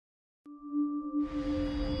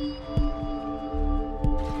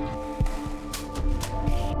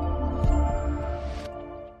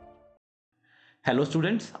Hello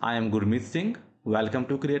students, I am Gurmeet Singh. Welcome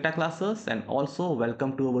to CREATA Classes and also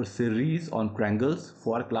welcome to our series on triangles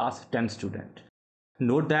for class 10 student.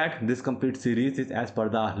 Note that this complete series is as per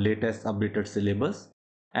the latest updated syllabus,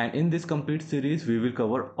 and in this complete series we will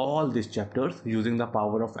cover all these chapters using the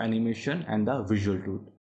power of animation and the visual tool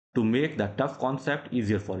to make the tough concept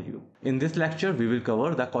easier for you. In this lecture we will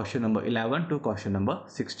cover the question number 11 to question number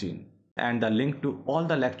 16, and the link to all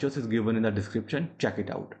the lectures is given in the description. Check it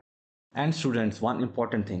out. And students, one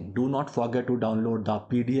important thing, do not forget to download the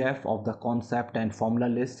PDF of the concept and formula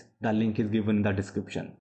list. The link is given in the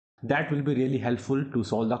description. That will be really helpful to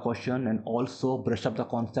solve the question and also brush up the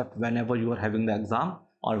concept whenever you are having the exam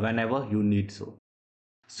or whenever you need so.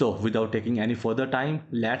 So without taking any further time,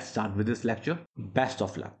 let's start with this lecture. Best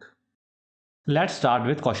of luck. Let's start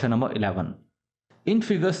with question number 11. In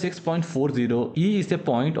figure 6.40, E is a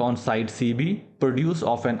point on side CB produced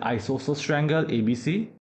of an isosceles triangle ABC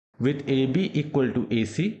with AB equal to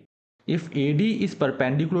AC. If AD is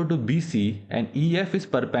perpendicular to BC and EF is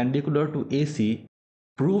perpendicular to AC,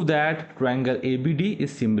 prove that triangle ABD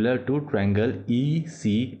is similar to triangle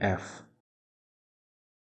ECF.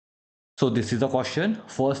 So this is the question.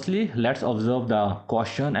 Firstly, let's observe the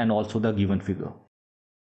question and also the given figure.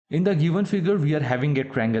 In the given figure, we are having a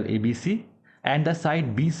triangle ABC and the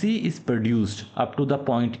side BC is produced up to the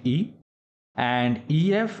point E, and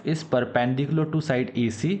EF is perpendicular to side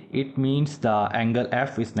AC. It means the angle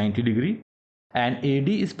F is 90 degree, and AD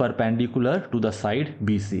is perpendicular to the side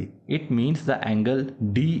BC. It means the angle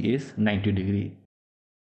D is 90 degree.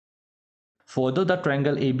 Further, the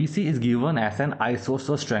triangle ABC is given as an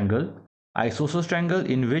isosceles triangle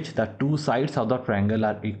in which the two sides of the triangle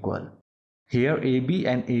are equal. Here AB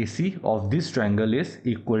and AC of this triangle is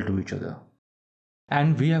equal to each other.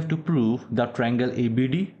 And we have to prove the triangle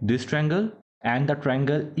ABD, this triangle, and the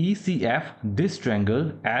triangle ECF, this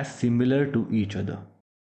triangle, as similar to each other.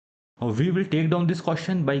 We will take down this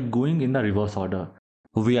question by going in the reverse order.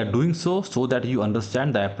 We are doing so that you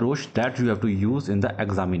understand the approach that you have to use in the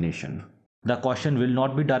examination. The question will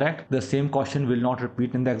not be direct. The same question will not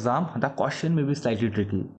repeat in the exam. The question may be slightly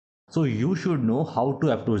tricky. So you should know how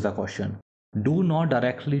to approach the question. Do not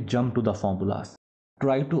directly jump to the formulas.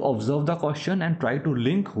 Try to observe the question and try to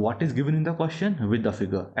link what is given in the question with the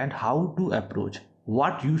figure and how to approach,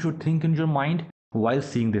 what you should think in your mind while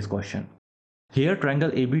seeing this question. Here triangle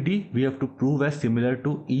ABD we have to prove as similar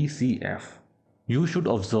to ECF. You should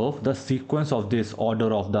observe the sequence of this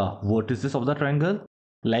order of the vertices of the triangle,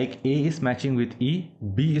 like A is matching with E,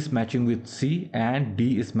 B is matching with C, and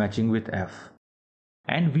D is matching with F.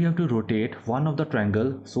 And we have to rotate one of the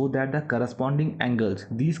triangle so that the corresponding angles,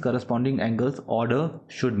 these corresponding angles order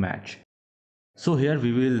should match. So here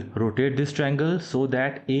we will rotate this triangle so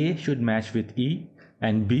that A should match with E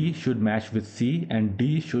and B should match with C and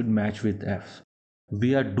D should match with F.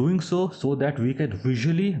 We are doing so that we can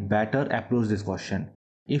visually better approach this question.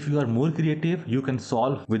 If you are more creative, you can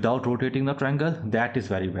solve without rotating the triangle. That is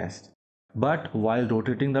very best. But while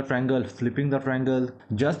rotating the triangle, flipping the triangle,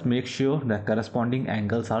 just make sure the corresponding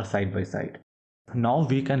angles are side by side. Now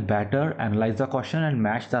we can better analyze the question and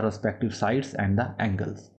match the respective sides and the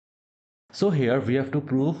angles. So here we have to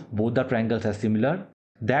prove both the triangles are similar.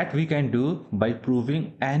 That we can do by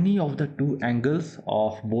proving any of the two angles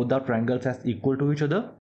of both the triangles as equal to each other.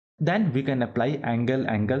 Then we can apply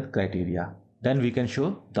angle-angle criteria. Then we can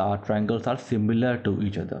show the triangles are similar to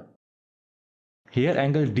each other. Here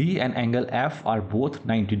angle D and angle F are both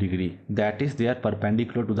 90 degree. That is, they are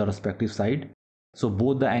perpendicular to the respective side. So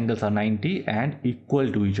both the angles are 90 and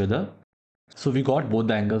equal to each other. So we got both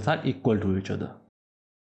the angles are equal to each other.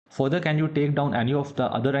 Further, can you take down any of the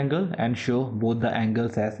other angle and show both the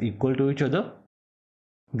angles as equal to each other?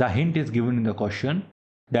 The hint is given in the question,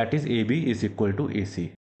 that is AB is equal to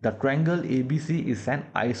AC. The triangle ABC is an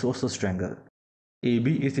isosceles triangle.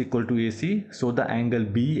 AB is equal to AC, so the angle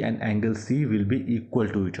B and angle C will be equal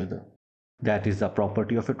to each other. That is the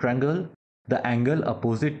property of a triangle. The angle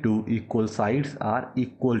opposite to equal sides are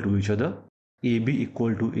equal to each other. AB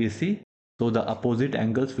equal to AC, so the opposite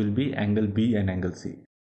angles will be angle B and angle C.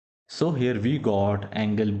 So here we got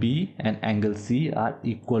angle B and angle C are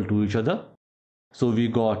equal to each other. So we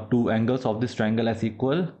got two angles of this triangle as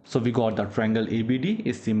equal. So we got the triangle ABD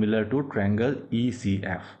is similar to triangle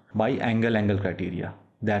ECF by angle-angle criteria.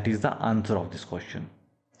 That is the answer of this question.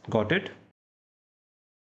 Got it?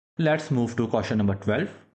 Let's move to question number 12.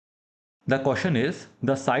 The question is,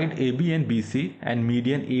 the side AB and BC and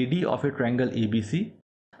median AD of a triangle ABC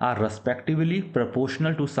are respectively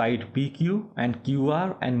proportional to side PQ and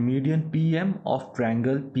QR and median PM of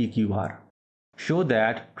triangle PQR. Show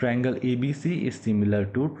that triangle ABC is similar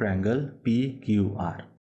to triangle PQR.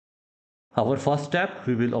 Our first step,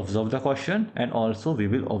 we will observe the question and also we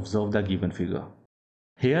will observe the given figure.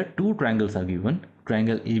 Here two triangles are given,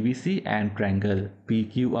 triangle ABC and triangle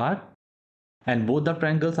PQR, and both the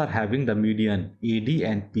triangles are having the median AD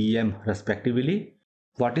and PM respectively.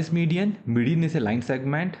 What is median? Median is a line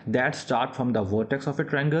segment that starts from the vertex of a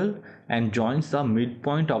triangle and joins the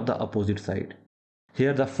midpoint of the opposite side.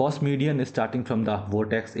 Here the first median is starting from the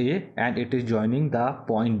vertex A and it is joining the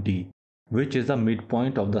point D, which is the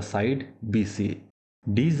midpoint of the side BC.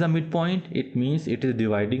 D is the midpoint, it means it is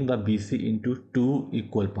dividing the BC into two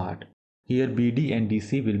equal parts. Here BD and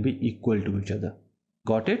DC will be equal to each other.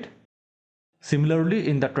 Got it? Similarly,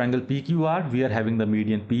 in the triangle PQR, we are having the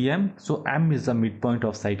median PM, so M is the midpoint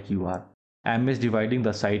of side QR. M is dividing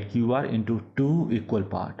the side QR into two equal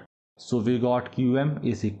parts. So we got QM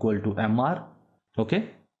is equal to MR. Okay.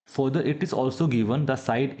 Further, it is also given the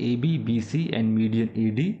side AB, BC and median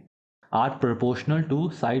AD are proportional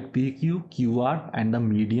to side PQ, QR and the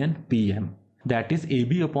median PM. That is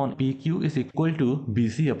AB upon PQ is equal to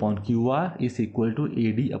BC upon QR is equal to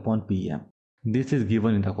AD upon PM. This is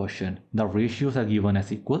given in the question. The ratios are given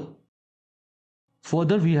as equal.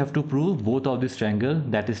 Further, we have to prove both of this triangle,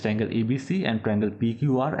 that is triangle ABC and triangle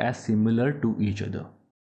PQR, as similar to each other.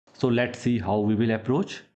 So let's see how we will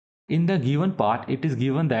approach. In the given part, it is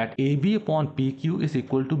given that AB upon PQ is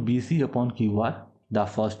equal to BC upon QR, the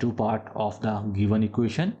first two parts of the given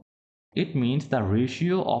equation. It means the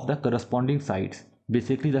ratio of the corresponding sides,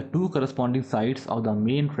 basically the two corresponding sides of the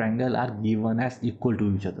main triangle, are given as equal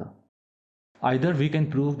to each other. Either we can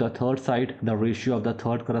prove the third side, the ratio of the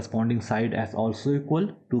third corresponding side, as also equal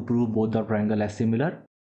to prove both the triangle as similar,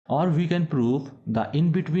 or we can prove the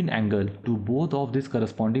in-between angle to both of these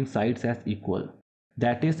corresponding sides as equal.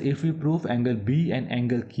 That is, if we prove angle B and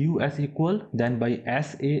angle Q as equal, then by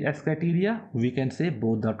SAS criteria, we can say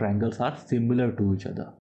both the triangles are similar to each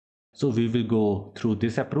other. So we will go through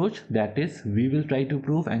this approach, that is, we will try to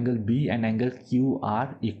prove angle B and angle Q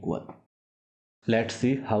are equal. Let's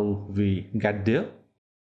see how we get there.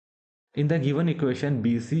 In the given equation,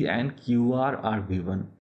 BC and QR are given.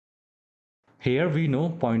 Here we know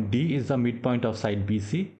point D is the midpoint of side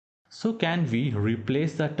BC. So can we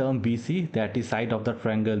replace the term BC, that is side of the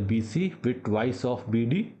triangle BC, with twice of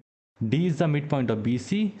BD? D is the midpoint of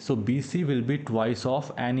BC, so BC will be twice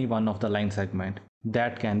of any one of the line segment.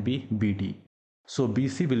 That can be BD. So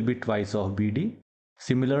BC will be twice of BD.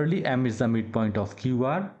 Similarly, M is the midpoint of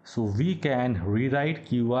QR, so we can rewrite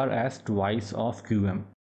QR as twice of QM.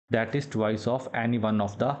 That is twice of any one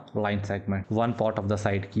of the line segment, one part of the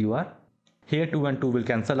side QR. Here 2 and 2 will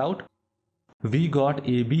cancel out. We got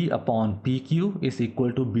AB upon PQ is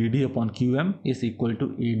equal to BD upon QM is equal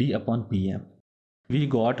to AD upon PM. We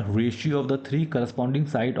got ratio of the three corresponding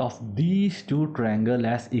sides of these two triangles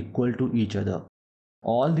as equal to each other.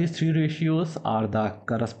 All these three ratios are the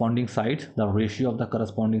corresponding sides, the ratio of the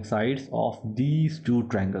corresponding sides of these two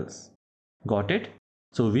triangles. Got it?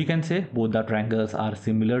 So we can say both the triangles are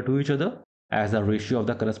similar to each other as the ratio of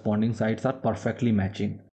the corresponding sides are perfectly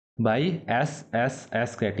matching by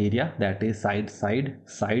SSS criteria, that is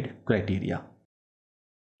side criteria.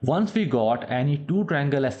 Once we got any two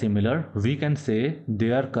triangles as similar, we can say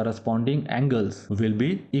their corresponding angles will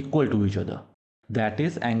be equal to each other. That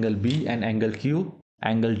is angle B and angle Q,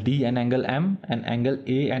 angle D and angle M, and angle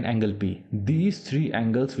A and angle P. These three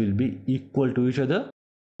angles will be equal to each other.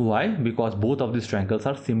 Why? Because both of these triangles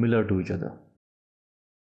are similar to each other.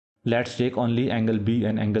 Let's take only angle B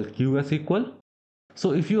and angle Q as equal.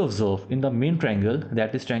 So if you observe in the main triangle,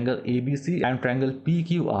 that is triangle ABC and triangle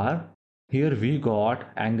PQR, here we got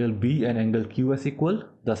angle B and angle Q as equal,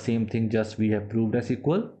 the same thing just we have proved as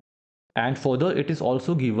equal. And further, it is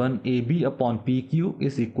also given AB upon PQ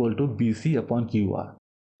is equal to BC upon QR.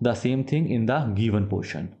 The same thing in the given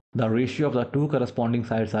portion. The ratio of the two corresponding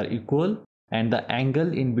sides are equal and the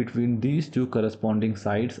angle in between these two corresponding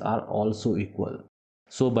sides are also equal.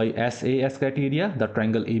 So by SAS criteria, the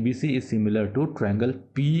triangle ABC is similar to triangle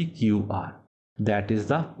PQR. That is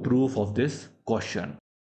the proof of this question.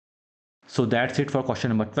 So that's it for question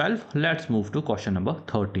number 12. Let's move to question number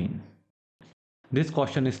 13. This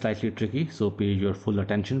question is slightly tricky, so pay your full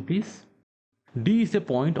attention please. D is a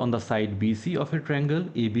point on the side BC of a triangle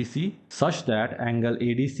ABC such that angle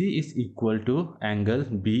ADC is equal to angle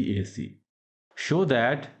BAC. Show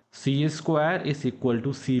that CA square is equal to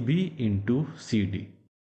CB into CD.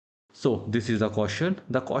 So this is the question.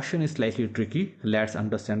 The question is slightly tricky. Let's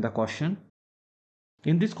understand the question.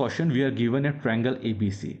 In this question, we are given a triangle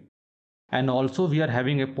ABC. And also we are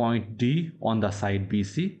having a point D on the side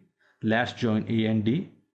BC. Let's join A and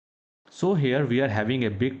D. So here we are having a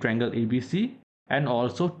big triangle ABC and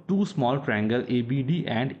also two small triangle ABD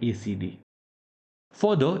and ACD.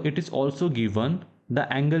 Further, it is also given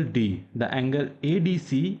the angle D. The angle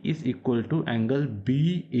ADC is equal to angle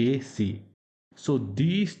BAC. So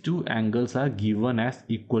these two angles are given as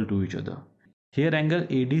equal to each other. Here angle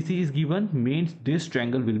ADC is given, means this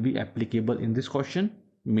triangle will be applicable in this question,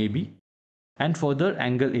 maybe. And further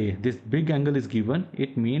angle A, this big angle is given,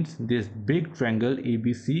 it means this big triangle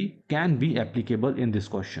ABC can be applicable in this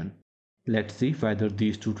question. Let's see whether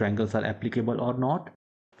these two triangles are applicable or not.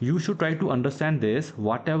 You should try to understand this.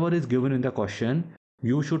 Whatever is given in the question,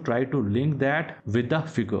 you should try to link that with the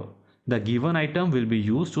figure. The given item will be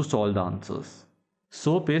used to solve the answers.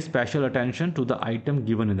 So pay special attention to the item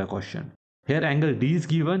given in the question. Here angle D is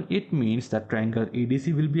given, it means that triangle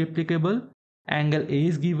ADC will be applicable. Angle A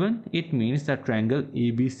is given, it means that triangle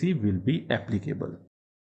ABC will be applicable.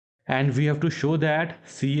 And we have to show that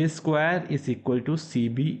CA square is equal to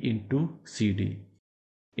CB into CD.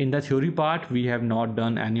 In the theory part, we have not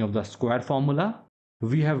done any of the square formula.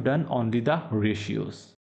 We have done only the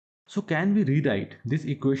ratios. So can we rewrite this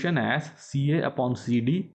equation as CA upon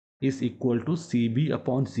CD is equal to CB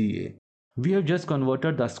upon CA? We have just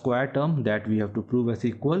converted the square term that we have to prove as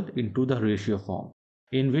equal into the ratio form,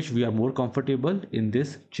 in which we are more comfortable in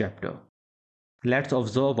this chapter. Let's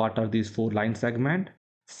observe what are these four line segments.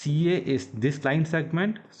 CA is this line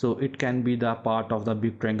segment, so it can be the part of the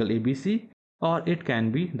big triangle ABC, or it can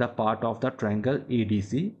be the part of the triangle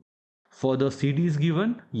ADC. Further, CD is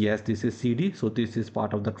given. Yes, this is CD, so this is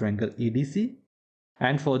part of the triangle ADC.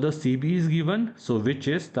 And further, CB is given, so which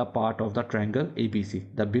is the part of the triangle ABC,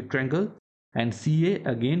 the big triangle. And CA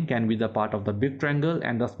again can be the part of the big triangle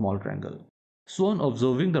and the small triangle. So on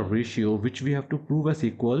observing the ratio which we have to prove as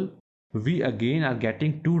equal, we again are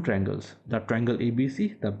getting two triangles, the triangle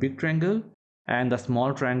ABC, the big triangle, and the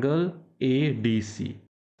small triangle ADC.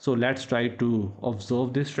 So let's try to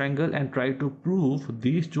observe this triangle and try to prove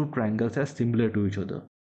these two triangles as similar to each other.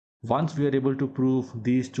 Once we are able to prove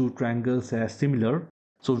these two triangles as similar,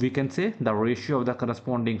 so we can say the ratio of the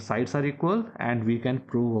corresponding sides are equal and we can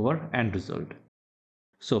prove our end result.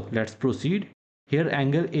 So let's proceed. Here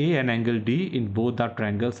angle A and angle D in both the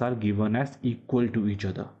triangles are given as equal to each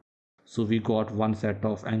other. So we got one set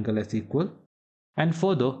of angle as equal. And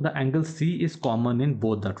further, the angle C is common in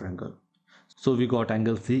both the triangle. So we got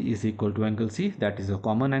angle C is equal to angle C, that is a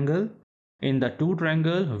common angle. In the two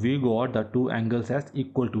triangle, we got the two angles as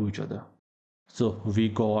equal to each other. So we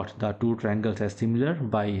got the two triangles as similar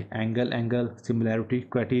by angle-angle similarity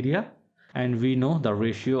criteria. And we know the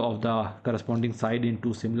ratio of the corresponding side in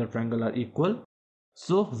two similar triangles are equal.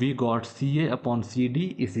 So we got CA upon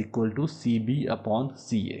CD is equal to CB upon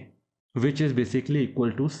CA, which is basically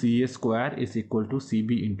equal to CA square is equal to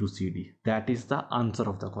CB into CD. That is the answer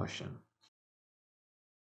of the question.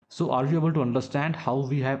 So are you able to understand how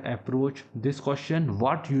we have approached this question?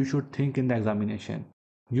 What you should think in the examination?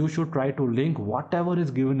 You should try to link whatever is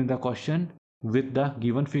given in the question with the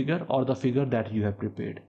given figure or the figure that you have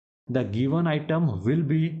prepared. The given item will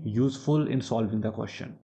be useful in solving the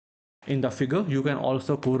question. In the figure, you can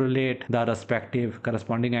also correlate the respective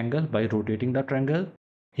corresponding angle by rotating the triangle.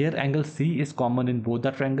 Here angle C is common in both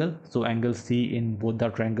the triangle, so angle C in both the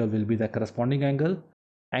triangle will be the corresponding angle.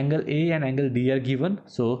 Angle A and angle D are given,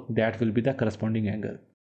 so that will be the corresponding angle.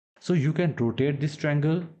 So you can rotate this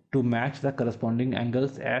triangle to match the corresponding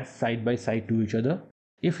angles as side by side to each other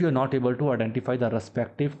if you are not able to identify the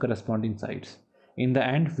respective corresponding sides. In the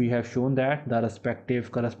end, we have shown that the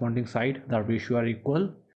respective corresponding side, the ratio are equal.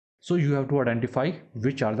 So you have to identify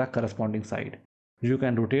which are the corresponding side. You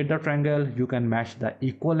can rotate the triangle, you can match the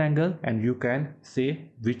equal angle, and you can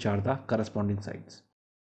say which are the corresponding sides.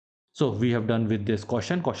 So we have done with this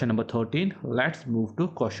question number 13. Let's move to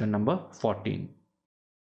question number 14.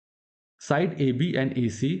 Side AB and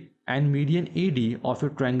AC and median AD of a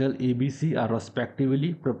triangle ABC are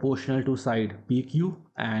respectively proportional to side PQ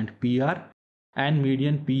and PR, and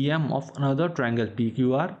median PM of another triangle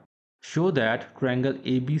PQR. Show that triangle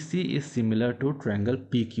ABC is similar to triangle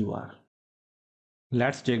PQR.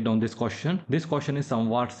 Let's take down this question. This question is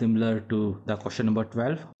somewhat similar to the question number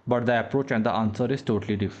 12, but the approach and the answer is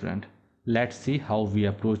totally different. Let's see how we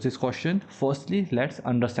approach this question. Firstly, let's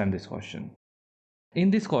understand this question. In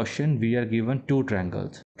this question, we are given two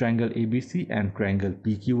triangles, triangle ABC and triangle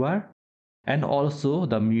PQR, and also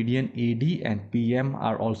the median AD and PM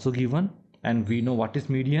are also given. And we know what is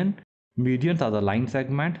median. Medians are the line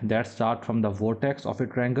segment that start from the vertex of a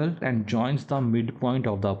triangle and joins the midpoint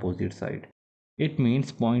of the opposite side. It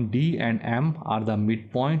means point D and M are the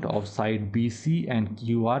midpoint of side BC and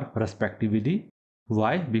QR respectively,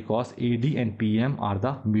 Why? Because AD and PM are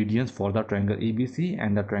the medians for the triangle ABC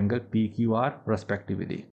and the triangle PQR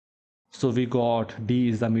respectively. So we got D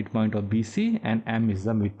is the midpoint of BC and M is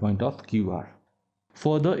the midpoint of QR.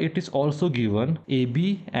 Further, it is also given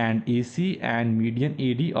AB and AC and median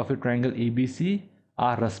AD of a triangle ABC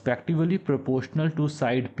are respectively proportional to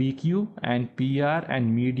side PQ and PR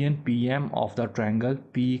and median PM of the triangle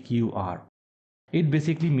PQR. It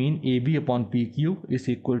basically means AB upon PQ is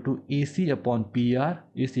equal to AC upon PR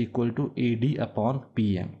is equal to AD upon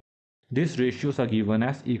PM. These ratios are given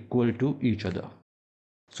as equal to each other.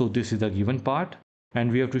 So this is the given part,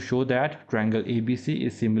 and we have to show that triangle ABC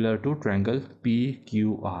is similar to triangle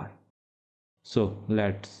PQR. So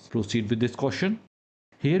let's proceed with this question.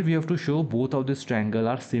 Here we have to show both of these triangles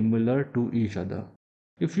are similar to each other.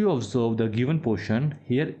 If you observe the given portion,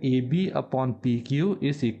 here AB upon PQ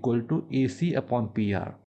is equal to AC upon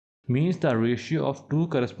PR. Means the ratio of two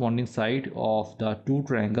corresponding sides of the two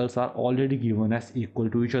triangles are already given as equal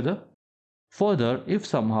to each other. Further, if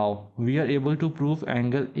somehow we are able to prove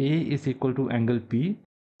angle A is equal to angle P,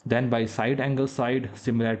 then by side angle side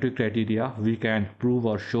similarity criteria we can prove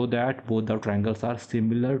or show that both the triangles are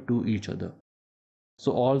similar to each other.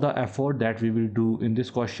 So all the effort that we will do in this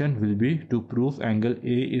question will be to prove angle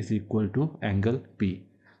A is equal to angle P.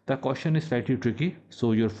 The question is slightly tricky,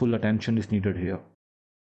 so your full attention is needed here.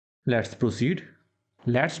 Let's proceed.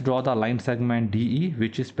 Let's draw the line segment DE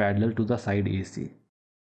which is parallel to the side AC.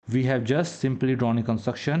 We have just simply drawn a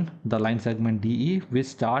construction, the line segment DE, which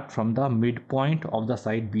start from the midpoint of the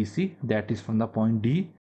side BC, that is from the point D,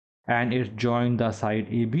 and it join the side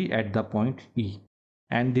AB at the point E.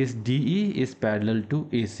 And this DE is parallel to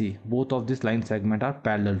AC. Both of these line segments are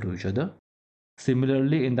parallel to each other.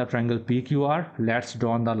 Similarly, in the triangle PQR, let's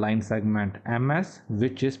draw the line segment MS,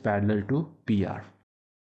 which is parallel to PR.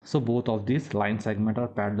 So both of these line segments are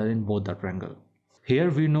parallel in both the triangle.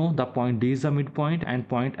 Here we know the point D is the midpoint and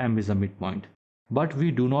point M is the midpoint. But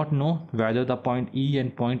we do not know whether the point E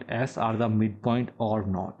and point S are the midpoint or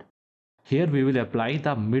not. Here we will apply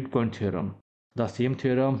the midpoint theorem. The same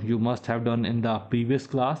theorem you must have done in the previous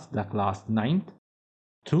class, the class 9th.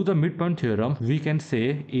 Through the midpoint theorem, we can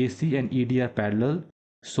say AC and ED are parallel,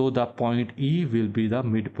 so the point E will be the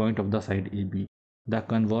midpoint of the side AB. The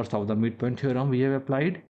converse of the midpoint theorem we have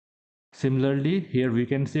applied. Similarly, here we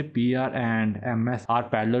can say PR and MS are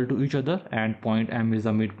parallel to each other and point M is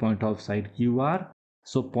the midpoint of side QR.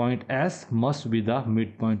 So point S must be the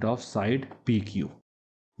midpoint of side PQ.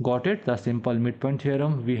 Got it? The simple midpoint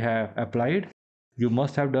theorem we have applied. You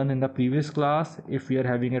must have done in the previous class. If we are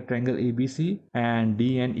having a triangle ABC and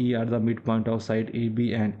D and E are the midpoint of side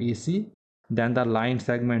AB and AC, then the line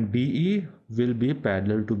segment DE will be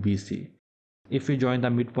parallel to BC. If we join the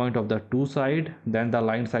midpoint of the two sides, then the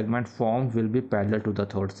line segment formed will be parallel to the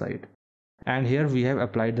third side. And here we have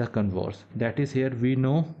applied the converse. That is, here we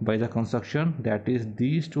know by the construction that is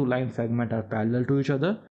these two line segments are parallel to each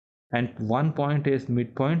other and one point is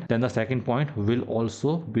midpoint, then the second point will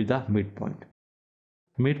also be the midpoint.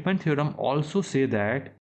 Midpoint theorem also say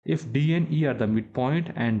that if D and E are the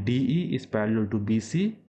midpoint and DE is parallel to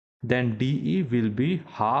BC, then DE will be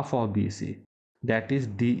half of BC. That is,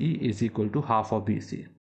 DE is equal to half of BC.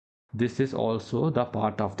 This is also the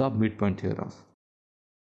part of the midpoint theorem.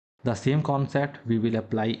 The same concept we will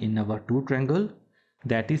apply in our two triangle.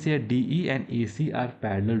 That is, here DE and AC are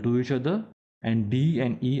parallel to each other and D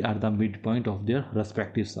and E are the midpoint of their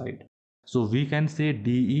respective side. So we can say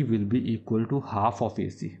DE will be equal to half of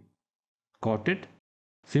AC. Got it?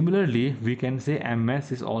 Similarly, we can say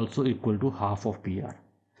MS is also equal to half of PR.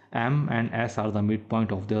 M and S are the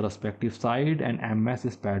midpoint of their respective side and MS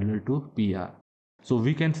is parallel to PR. So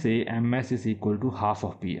we can say MS is equal to half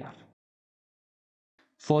of PR.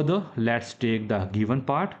 Further, let's take the given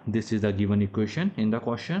part. This is the given equation in the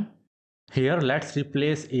question. Here let's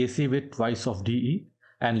replace AC with twice of DE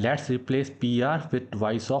and let's replace PR with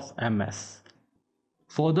twice of MS.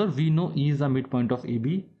 Further, we know E is the midpoint of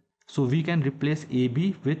AB, so we can replace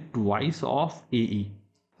AB with twice of AE.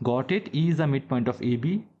 Got it? E is the midpoint of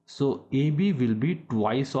AB, so AB will be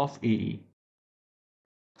twice of AE.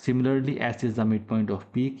 Similarly, S is the midpoint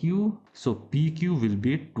of PQ, so PQ will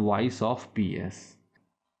be twice of PS.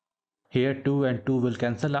 Here 2 and 2 will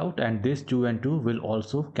cancel out and this 2 and 2 will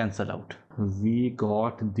also cancel out. We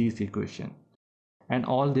got this equation. And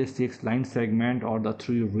all these 6 line segment or the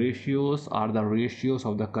 3 ratios are the ratios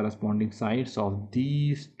of the corresponding sides of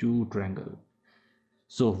these two triangles.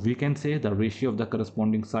 So we can say the ratio of the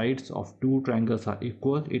corresponding sides of two triangles are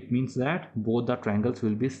equal. It means that both the triangles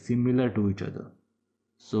will be similar to each other.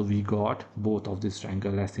 So we got both of these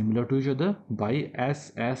triangles as similar to each other by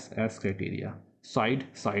SSS criteria. Side,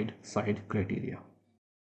 side, side criteria.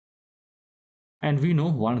 And we know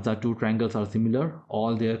once the two triangles are similar,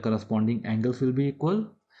 all their corresponding angles will be equal.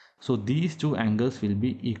 So these two angles will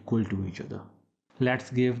be equal to each other.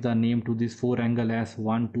 Let's give the name to this four angle as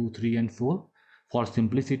 1, 2, 3 and 4 for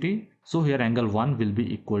simplicity. So here angle 1 will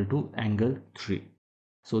be equal to angle 3.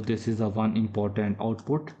 So this is the one important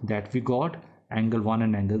output that we got. Angle 1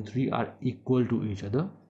 and angle 3 are equal to each other.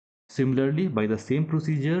 Similarly, by the same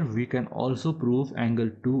procedure, we can also prove angle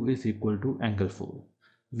 2 is equal to angle 4.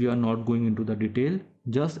 We are not going into the detail,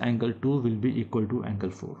 just angle 2 will be equal to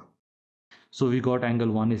angle 4. So we got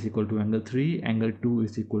angle 1 is equal to angle 3, angle 2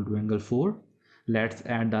 is equal to angle 4. Let's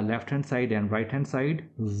add the left hand side and right hand side.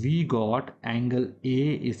 We got angle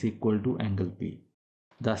A is equal to angle B.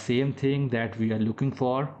 The same thing that we are looking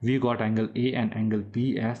for, we got angle A and angle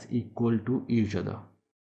B as equal to each other.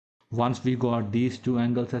 Once we got these two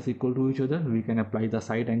angles as equal to each other, we can apply the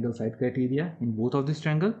side angle side criteria in both of this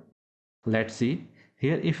triangle. Let's see.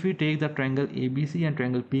 Here if we take the triangle ABC and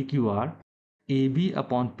triangle PQR, AB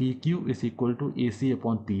upon PQ is equal to AC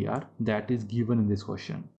upon PR. That is given in this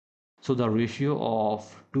question. So the ratio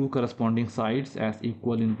of two corresponding sides as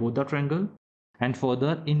equal in both the triangle, and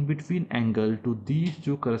further in between angle to these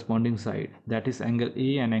two corresponding sides, that is angle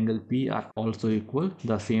A and angle P, are also equal.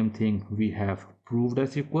 The same thing we have proved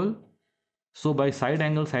as equal. So by side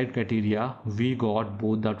angle side criteria, we got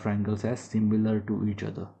both the triangles as similar to each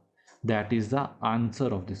other. That is the answer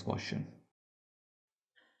of this question.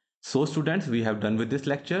 So students, we have done with this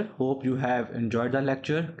lecture. Hope you have enjoyed the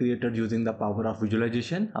lecture created using the power of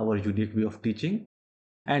visualization, our unique way of teaching.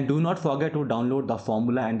 And do not forget to download the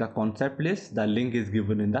formula and the concept list. The link is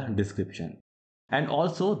given in the description. And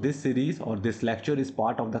also this series or this lecture is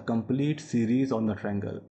part of the complete series on the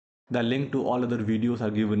triangle. The link to all other videos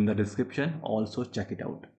are given in the description. Also check it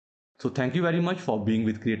out. So thank you very much for being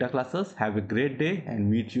with CREATA Classes. Have a great day and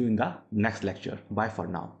meet you in the next lecture. Bye for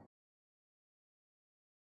now.